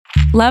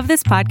Love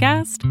this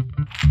podcast?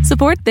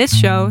 Support this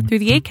show through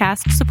the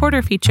Acast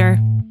supporter feature.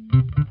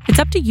 It's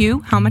up to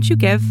you how much you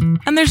give,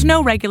 and there's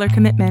no regular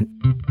commitment.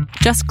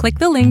 Just click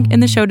the link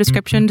in the show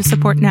description to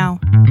support now.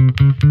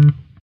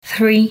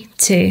 3,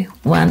 2,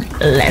 1,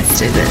 let's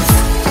do this.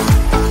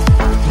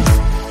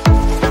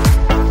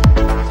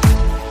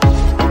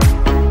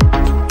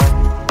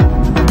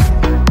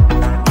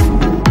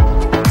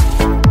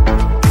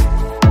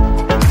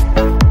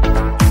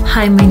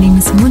 Hi, my name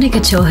is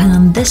Monika Chohan, and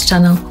on this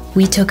channel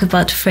we talk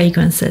about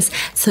fragrances.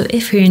 So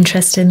if you're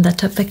interested in that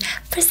topic,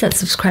 press that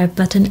subscribe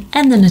button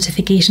and the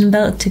notification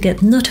bell to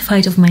get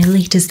notified of my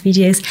latest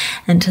videos,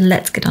 and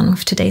let's get on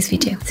with today's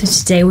video. So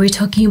today we're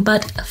talking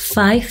about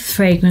 5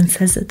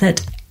 fragrances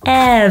that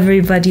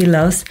everybody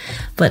loves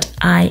but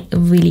I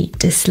really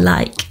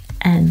dislike.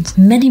 And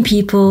many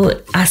people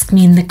ask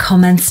me in the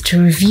comments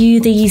to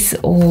review these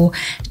or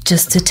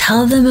just to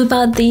tell them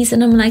about these.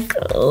 And I'm like,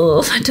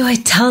 oh, do I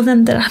tell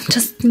them that I'm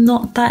just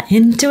not that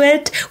into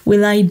it?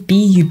 Will I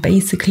be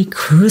basically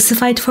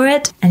crucified for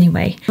it?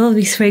 Anyway, all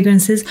these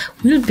fragrances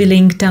will be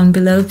linked down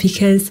below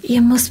because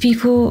most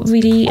people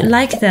really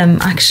like them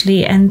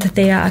actually. And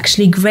they are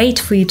actually great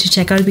for you to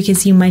check out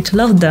because you might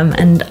love them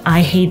and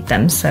I hate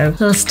them. So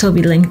they'll still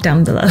be linked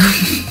down below.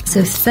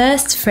 So the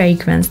first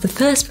fragrance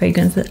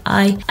that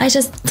I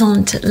just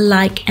don't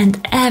like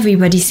and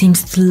everybody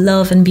seems to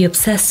love and be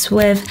obsessed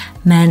with,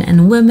 men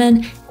and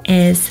women,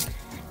 is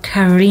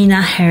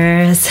Carolina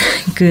Herrera's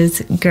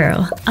Good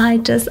Girl.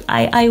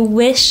 I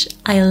wish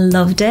I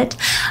loved it.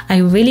 I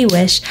really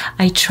wish.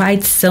 I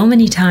tried so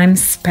many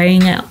times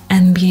spraying it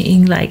and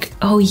being like,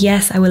 oh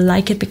yes, I will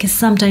like it, because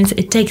sometimes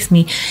it takes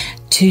me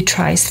 2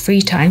 tries,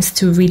 3 times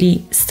to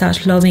really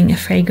start loving a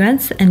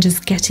fragrance and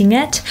just getting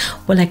it,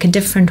 or like a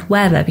different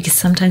weather, because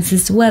sometimes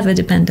it's weather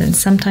dependent,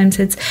 sometimes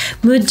it's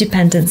mood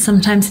dependent,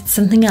 sometimes it's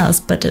something else.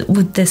 But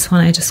with this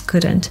one, I just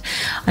couldn't.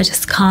 I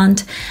just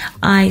can't.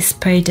 I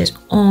sprayed it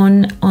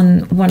on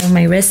one of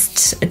my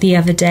wrists the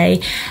other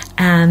day,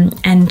 and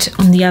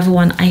on the other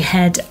one I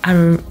had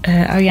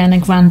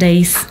Ariana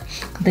Grande's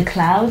The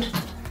Cloud.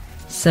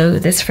 So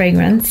this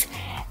fragrance.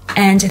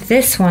 And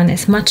this one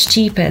is much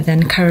cheaper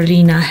than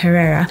Carolina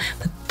Herrera,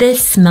 but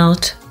this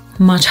smelled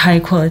much higher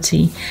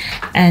quality,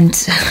 and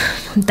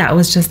that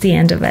was just the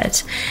end of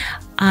it.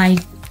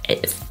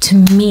 To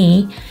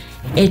me,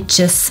 it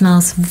just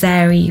smells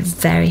very,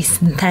 very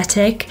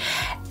synthetic,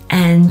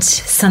 and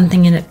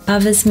something in it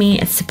bothers me.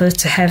 It's supposed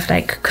to have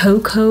like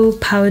cocoa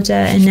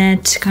powder in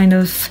it, kind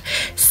of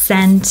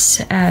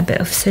scent, a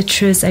bit of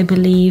citrus, I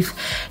believe.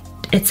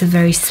 It's a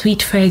very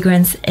sweet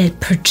fragrance.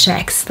 It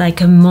projects like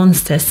a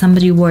monster.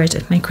 Somebody wore it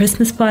at my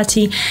Christmas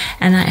party,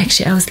 and I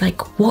was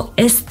like, what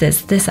is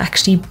this? This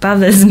actually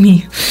bothers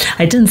me.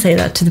 I didn't say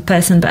that to the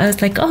person, but I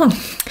was like, oh,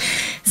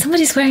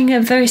 somebody's wearing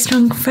a very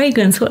strong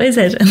fragrance. What is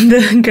it? And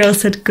the girl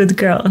said, Good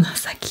Girl. And I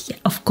was like, yeah,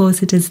 of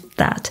course it is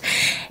that.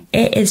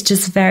 It is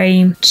just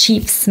very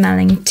cheap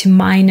smelling to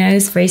my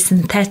nose, very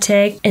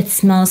synthetic. It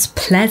smells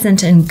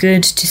pleasant and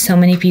good to so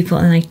many people,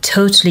 and I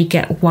totally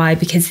get why,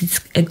 because it's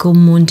a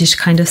gourmandish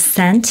kind of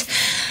scent.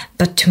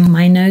 But to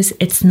my nose,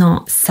 it's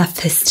not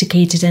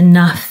sophisticated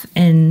enough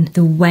in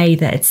the way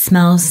that it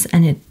smells,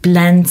 and it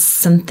blends.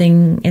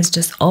 Something is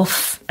just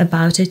off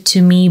about it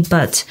to me,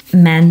 but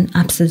men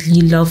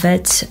absolutely love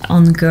it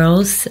on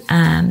girls,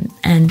 and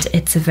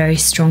it's a very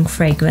strong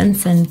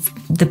fragrance, and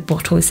the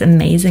bottle is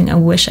amazing. I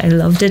wish I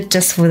loved it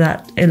just for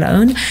that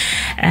alone.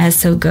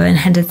 So go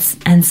ahead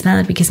and smell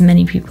it, because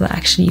many people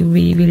actually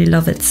really, really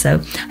love it.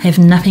 So I have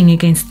nothing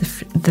against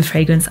the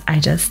fragrance.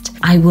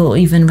 I will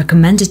even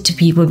recommend it to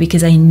people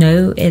because I know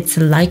it's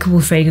a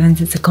likable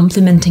fragrance. It's a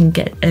compliment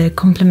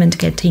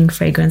getting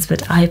fragrance,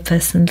 but I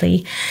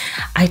personally,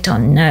 I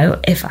don't know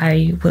if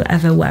I will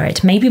ever wear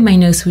it. Maybe my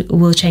nose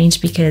will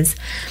change, because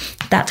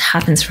that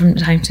happens from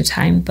time to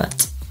time,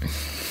 but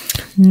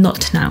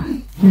not now.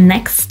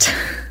 Next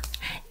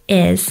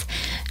is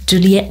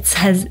Juliette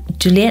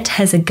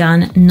has a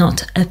gun,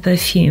 not a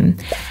perfume.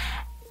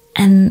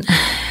 And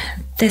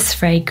this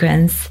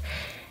fragrance,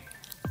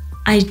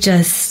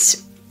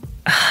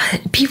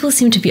 people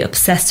seem to be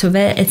obsessed with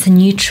it. It's a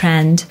new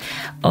trend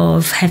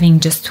of having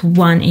just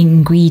one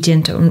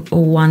ingredient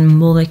or one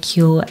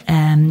molecule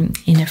in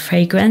a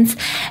fragrance.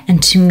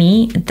 And to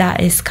me,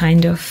 that is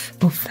kind of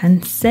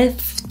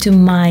offensive to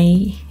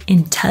my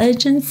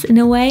intelligence in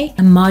a way.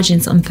 The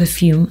margins on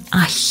perfume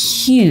are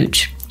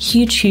huge.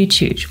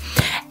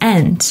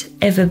 And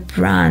if a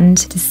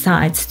brand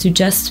decides to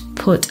just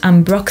put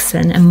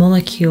ambroxan, a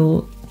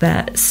molecule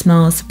that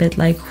smells a bit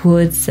like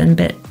woods and a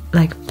bit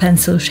like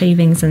pencil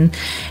shavings, and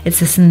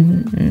it's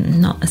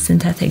not a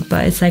synthetic,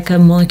 but it's like a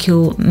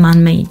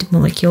man-made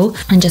molecule,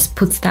 and just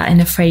puts that in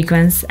a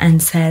fragrance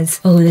and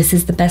says, oh, this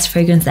is the best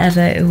fragrance ever,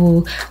 it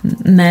will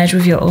merge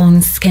with your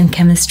own skin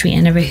chemistry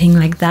and everything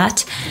like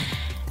that.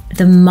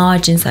 The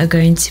margins are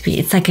going to be,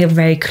 it's like a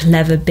very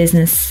clever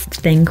business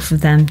thing for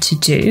them to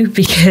do,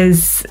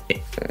 because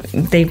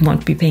they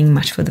won't be paying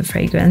much for the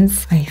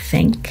fragrance, I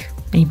think.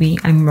 Maybe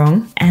I'm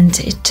wrong. And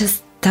it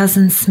just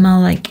doesn't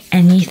smell like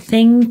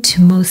anything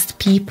to most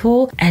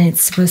people, and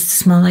it's supposed to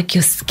smell like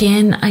your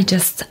skin. I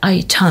just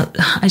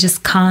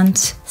can't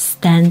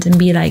stand and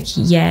be like,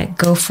 yeah,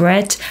 go for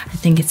it. I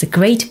think it's a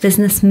great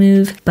business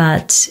move,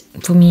 but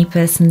for me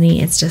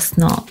personally, it's just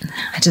not.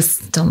 I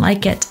just don't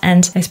like it,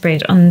 and I spray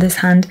it on this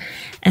hand.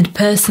 And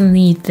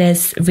personally,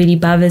 this really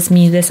bothers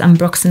me. This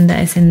Ambroxan that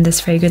is in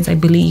this fragrance, I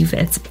believe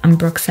it's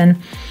Ambroxan.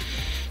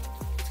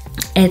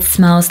 It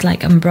smells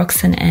like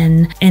Ambroxan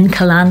in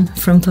Kalan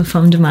from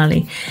Parfum de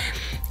Marly.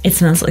 It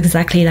smells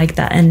exactly like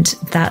that, and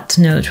that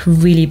note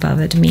really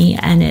bothered me.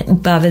 And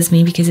it bothers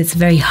me because it's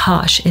very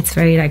harsh. It's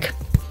very like,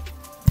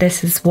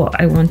 this is what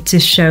I want to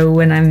show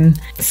when I'm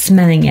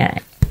smelling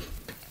it.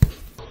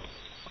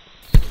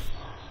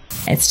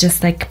 It's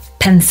just like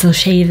pencil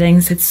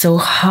shavings. It's so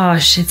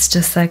harsh. It's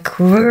just like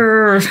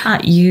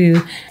at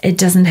you. It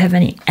doesn't have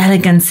any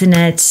elegance in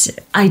it.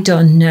 I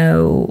don't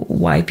know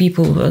why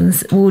people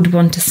would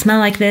want to smell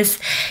like this.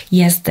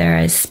 Yes, there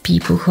is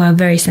people who are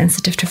very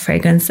sensitive to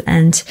fragrance,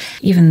 and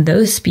even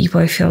those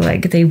people, I feel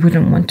like they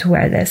wouldn't want to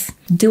wear this.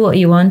 Do what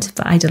you want,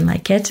 but I don't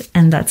like it,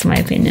 and that's my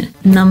opinion.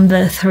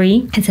 Number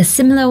 3, it's a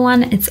similar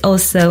one. It's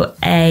also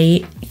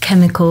a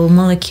chemical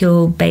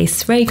molecule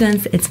based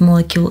fragrance. It's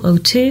Molecule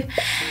 02,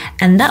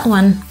 and that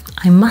one,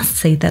 I must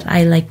say that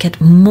I like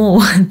it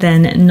more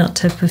than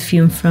Not a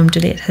Perfume from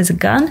Juliette Has a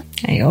Gun.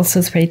 I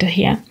also sprayed it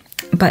here,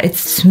 but it's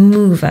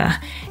smoother.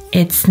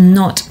 It's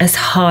not as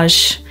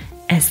harsh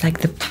as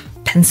like the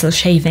pencil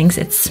shavings.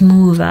 It's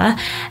smoother,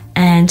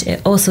 and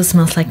it also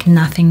smells like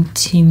nothing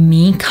to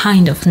me,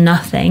 kind of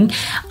nothing.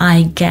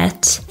 I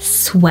get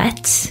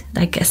sweat,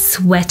 like a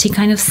sweaty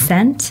kind of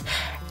scent,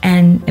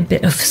 and a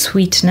bit of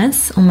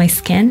sweetness on my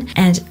skin,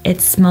 and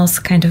it smells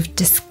kind of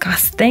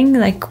disgusting.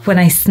 Like when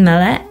I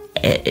smell it,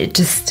 it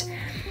just,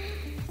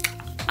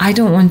 I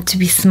don't want to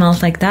be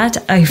smelled like that.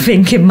 I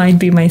think it might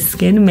be my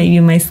skin. Maybe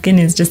my skin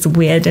is just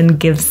weird and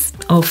gives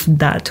off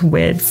that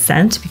weird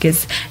scent,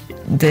 because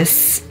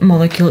this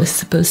molecule is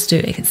supposed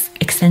to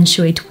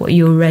accentuate what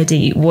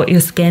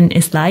your skin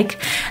is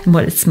like and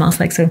what it smells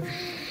like. So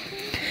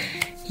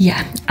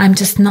yeah, I'm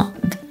just not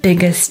the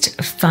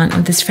biggest fan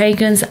of this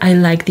fragrance. I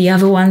like the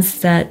other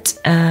ones that,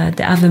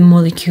 the other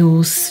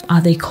molecules,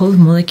 are they called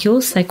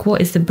molecules? Like,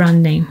 what is the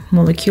brand name?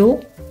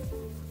 Molecule?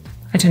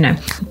 I don't know.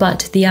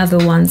 But the other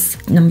ones,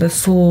 number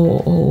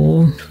 4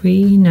 or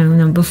 3, no,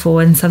 number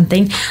 4 and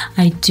something,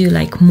 I do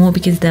like more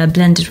because they're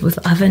blended with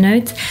other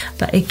notes.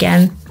 But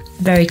again,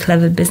 very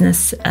clever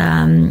business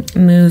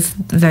move,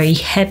 very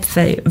hip,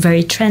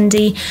 very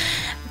trendy.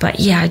 But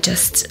yeah,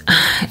 just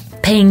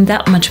paying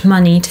that much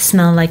money to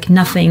smell like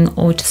nothing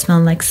or to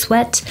smell like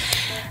sweat,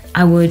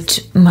 I would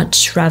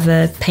much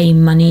rather pay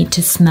money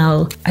to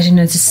smell, I don't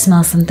know, to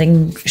smell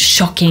something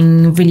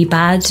shocking, really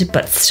bad,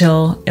 but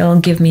still it'll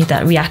give me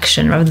that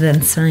reaction rather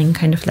than smelling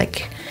kind of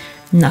like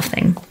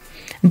nothing.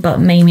 But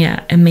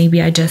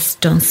maybe I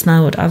just don't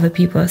smell what other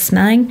people are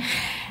smelling,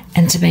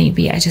 and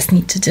maybe I just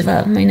need to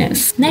develop my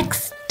nose.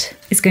 Next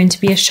is going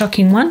to be a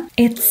shocking one.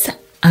 It's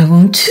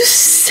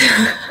Aventus,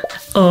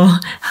 or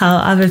how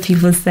other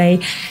people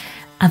say,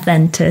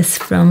 Aventus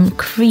from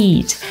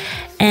Creed.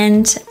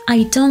 And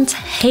I don't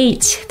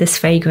hate this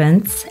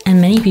fragrance, and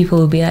many people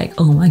will be like,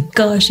 oh my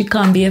gosh, you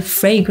can't be a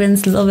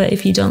fragrance lover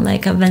if you don't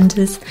like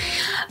Aventus.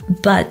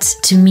 But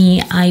to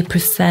me, I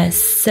prefer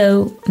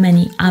so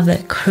many other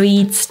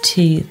Creeds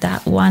to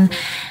that one.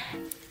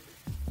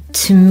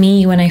 To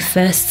me, when I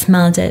first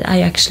smelled it,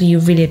 I actually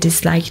really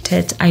disliked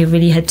it. I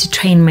really had to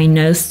train my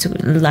nose to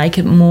like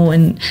it more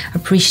and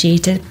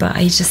appreciate it, but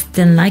I just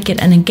didn't like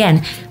it. And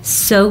again,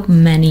 so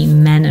many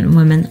men and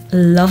women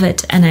love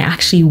it, and I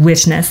actually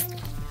witnessed,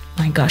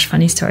 my gosh,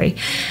 funny story,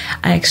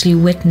 I actually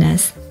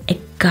witnessed a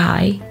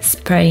guy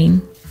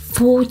spraying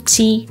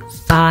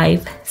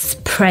 45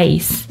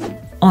 sprays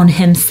on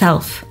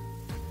himself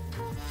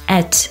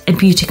at a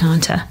beauty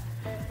counter.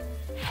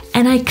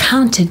 And I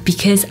counted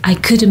because I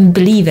couldn't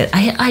believe it.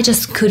 I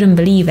just couldn't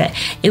believe it.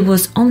 It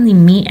was only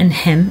me and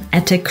him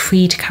at a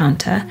Creed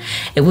counter.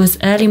 It was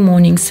early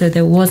morning, so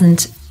there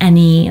wasn't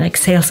any like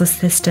sales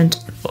assistant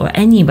or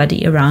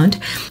anybody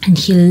around. And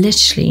he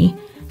literally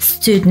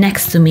stood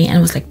next to me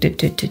and was like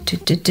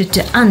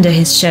under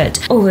his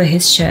shirt, over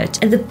his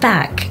shirt, at the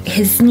back,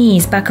 his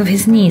knees, back of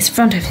his knees,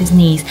 front of his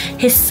knees,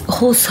 his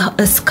whole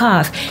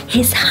scarf,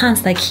 his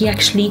hands, like he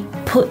actually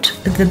put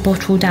the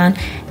bottle down.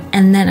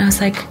 And then I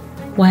was like,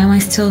 why am I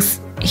still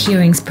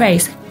hearing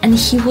sprays? And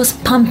he was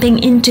pumping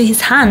into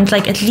his hand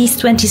like at least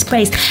 20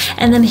 sprays,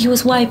 and then he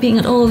was wiping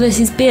it all over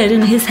his beard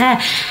and his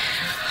hair.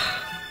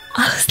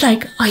 I was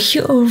like, are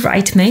you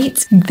alright,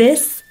 mate?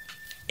 This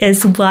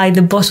is why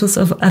the bottles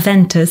of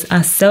Aventus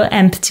are so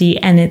empty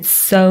and it's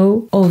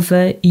so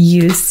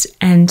overused,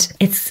 and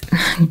it's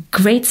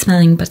great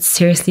smelling, but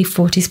seriously,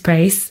 40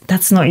 sprays,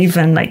 that's not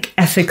even like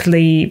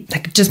ethically,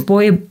 like just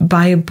buy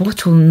a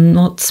bottle,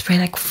 not spray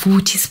like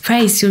 40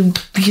 sprays. You're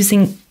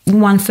using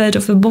 1/3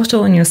 of a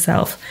bottle on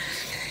yourself.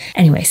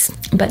 Anyways,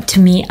 but to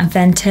me,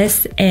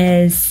 Aventus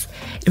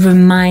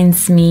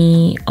reminds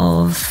me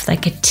of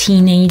like a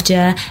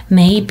teenager,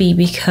 maybe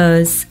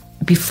because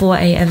before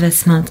I ever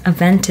smelled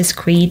Aventus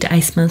Creed, I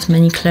smelled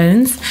many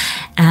clones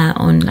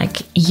on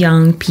like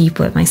young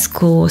people at my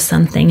school or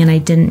something, and I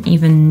didn't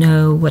even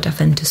know what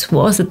Aventus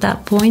was at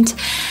that point,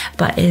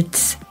 but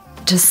it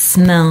just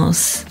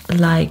smells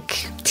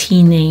like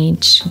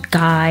teenage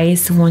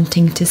guys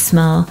wanting to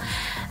smell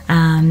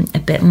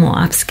a bit more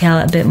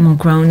upscale, a bit more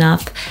grown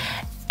up.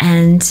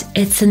 And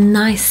it's a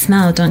nice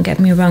smell, don't get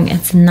me wrong,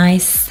 it's a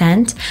nice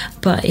scent,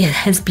 but it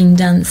has been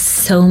done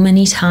so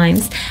many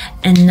times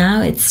and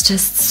now it's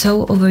just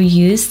so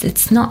overused.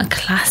 It's not a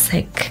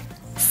classic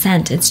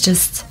scent, it's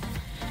just,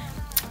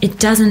 it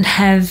doesn't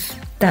have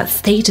that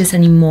status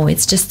anymore.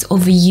 It's just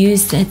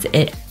overused,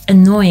 it's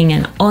annoying,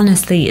 and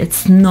honestly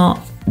it's not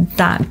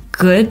that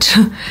good.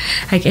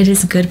 Like, it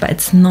is good, but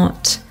it's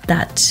not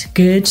that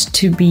good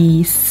to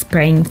be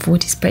spraying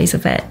 40 sprays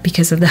of it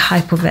because of the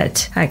hype of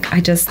it. Like,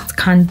 I just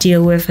can't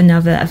deal with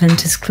another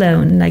Aventus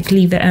clone. Like,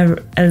 leave it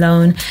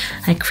alone.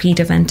 Like, Creed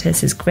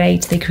Aventus is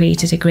great, they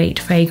created a great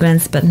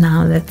fragrance, but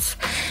now let's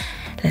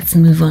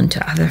move on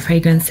to other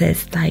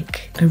fragrances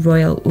like a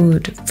Royal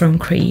Oud from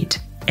Creed.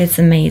 It's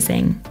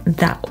amazing.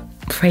 That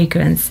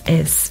fragrance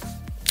is,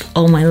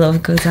 all my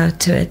love goes out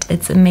to it.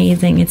 It's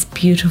amazing, it's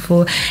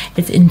beautiful,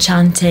 it's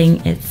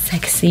enchanting, it's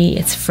sexy,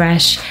 it's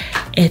fresh,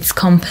 it's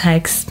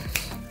complex.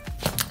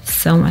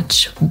 So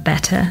much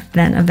better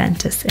than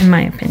Aventus, in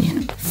my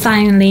opinion.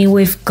 Finally,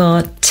 we've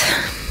got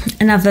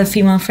another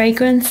female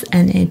fragrance,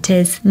 and it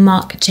is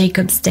Marc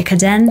Jacobs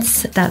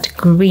Decadence, that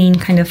green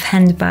kind of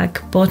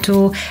handbag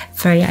bottle.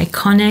 Very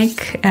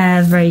iconic,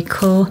 very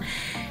cool.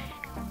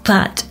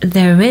 But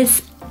there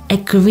is a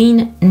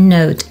green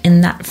note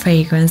in that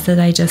fragrance that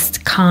I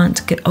just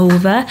can't get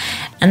over,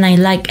 and I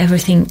like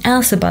everything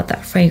else about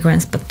that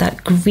fragrance, but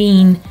that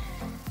green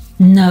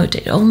note,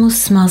 it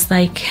almost smells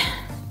like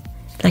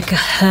a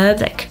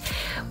herb. Like,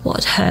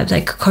 what herb?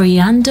 Like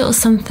coriander or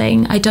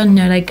something? I don't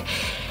know. Like,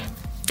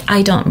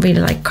 I don't really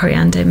like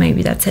coriander,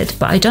 maybe that's it,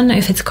 but I don't know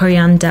if it's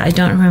coriander. I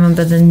don't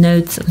remember the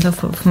notes on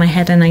top of my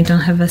head, and I don't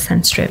have a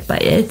scent strip,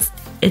 but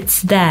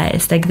it's there.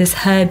 It's like this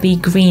herby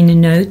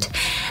green note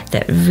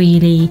that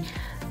really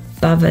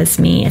bothers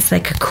me. It's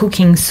like a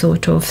cooking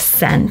sort of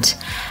scent,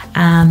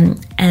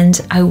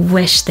 and I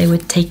wish they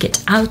would take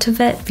it out of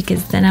it,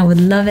 because then I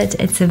would love it.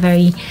 It's a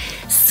very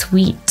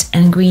sweet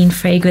and green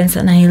fragrance,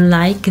 and I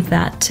like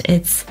that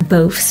it's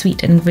both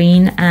sweet and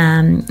green,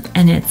 and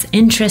it's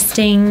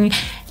interesting.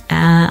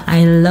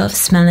 I love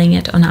smelling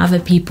it on other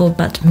people,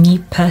 but me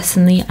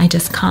personally, I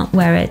just can't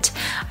wear it.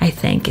 I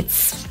think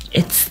it's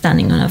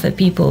stunning on other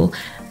people.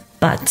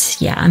 But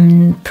yeah,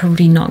 I'm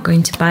probably not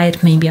going to buy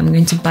it. Maybe I'm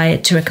going to buy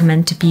it to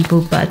recommend to people,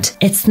 but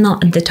it's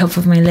not at the top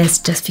of my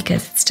list just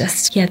because it's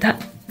just, yeah,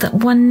 that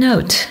one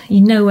note.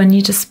 You know, when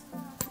you just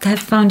have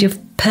found your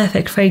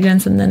perfect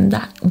fragrance and then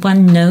that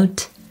one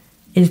note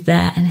is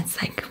there and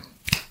it's like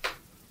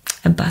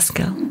a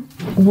buzzkill.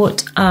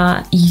 What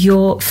are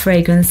your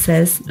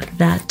fragrances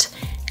that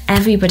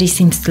everybody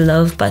seems to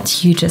love,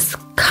 but you just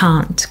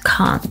can't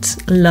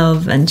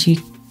love, and you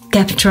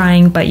kept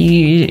trying, but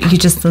you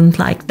just don't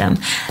like them?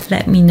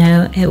 Let me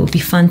know. It will be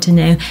fun to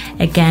know.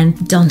 Again,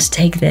 don't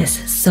take this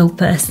so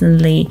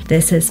personally.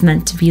 This is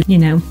meant to be,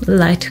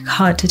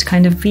 light-hearted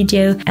kind of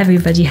video.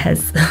 Everybody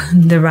has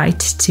the right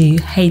to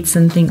hate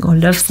something or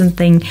love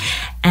something,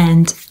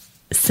 and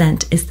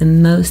scent is the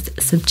most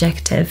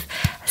subjective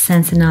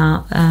sense in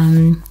our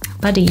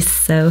bodies.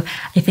 So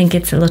I think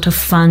it's a lot of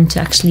fun to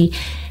actually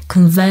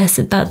converse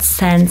about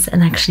scents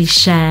and actually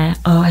share,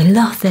 oh, I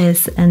love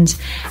this, and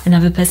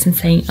another person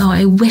saying, oh,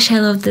 I wish I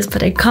loved this,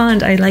 but I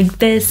can't, I like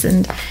this,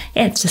 and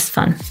yeah, it's just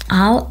fun.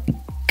 I'll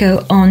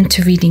go on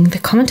to reading the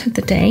comment of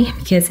the day,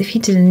 because if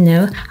you didn't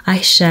know, I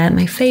share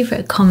my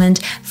favorite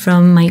comment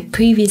from my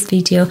previous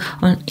video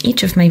on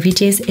each of my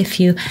videos. If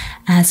you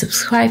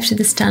subscribe to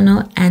this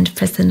channel and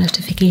press the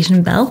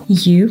notification bell,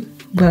 you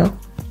will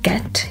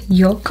get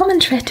your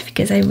comment read,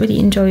 because I really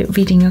enjoy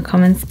reading your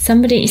comments.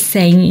 Somebody is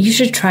saying you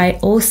should try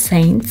All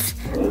Saints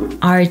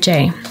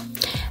RJ.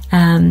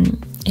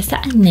 Is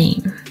that a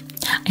name?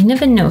 I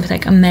never know if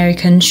like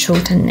American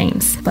shortened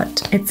names,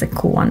 but it's a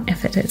cool one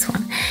if it is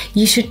one.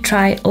 You should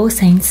try All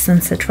Saints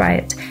Sunset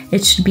Riot.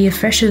 It should be a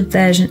fresher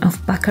version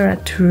of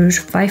Baccarat Rouge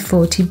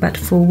 540, but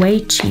for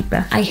way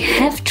cheaper. I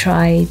have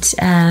tried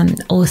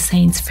All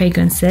Saints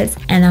fragrances,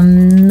 and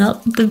I'm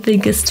not the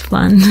biggest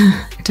one,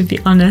 to be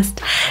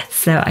honest.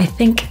 So I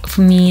think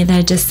for me,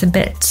 they're just a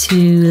bit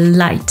too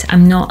light.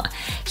 I'm not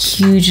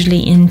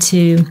hugely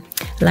into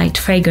light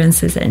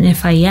fragrances, and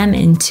if I am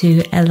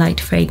into a light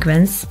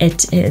fragrance,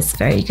 it is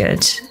very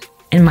good,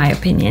 in my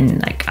opinion.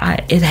 Like,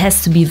 it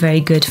has to be very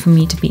good for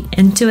me to be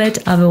into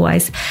it.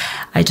 Otherwise,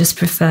 I just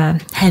prefer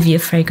heavier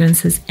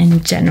fragrances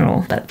in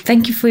general. But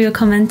thank you for your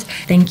comment.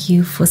 Thank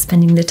you for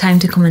spending the time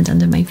to comment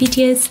under my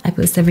videos. I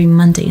post every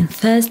Monday and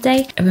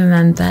Thursday.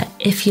 Remember,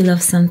 if you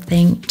love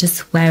something,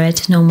 just wear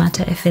it, no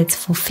matter if it's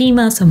for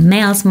females or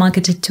males,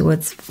 marketed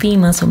towards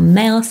females or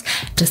males.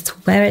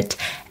 Just wear it,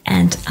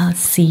 and I'll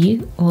see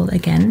you all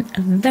again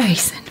very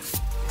soon.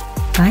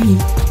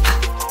 Bye.